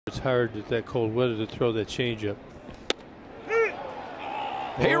It's hard with that cold weather to throw that changeup.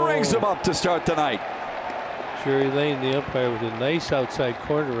 He rings him up to start the night. Jerry Lane, the umpire, with a nice outside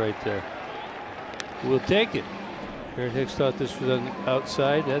corner right there. We'll take it. Aaron Hicks thought this was on the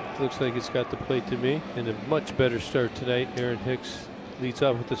outside. That looks like it's got the plate to me. And a much better start tonight. Aaron Hicks leads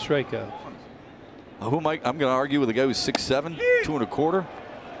off with the strikeout. I'm going to argue with a guy who's 6'7", 2 1/4.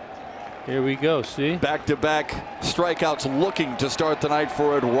 Here we go. See, back-to-back strikeouts looking to start the night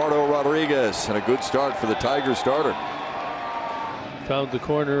for Eduardo Rodriguez, and a good start for the Tiger starter. Found the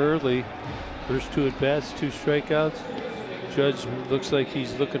corner early. First 2 at bats, 2 strikeouts. Judge looks like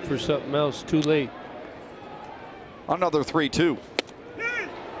he's looking for something else. Too late. Another 3-2.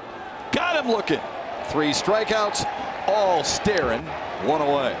 Got him looking. 3 strikeouts, all staring. 1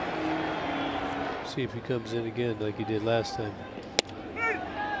 away. See if he comes in again like he did last time.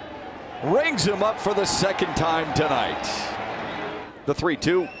 Rings him up for the second time tonight. The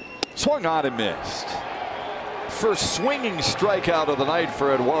 3-2 swung on and missed. First swinging strikeout of the night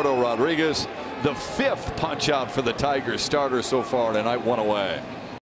for Eduardo Rodriguez. The 5th punch out for the Tigers starter so far tonight. 1 away.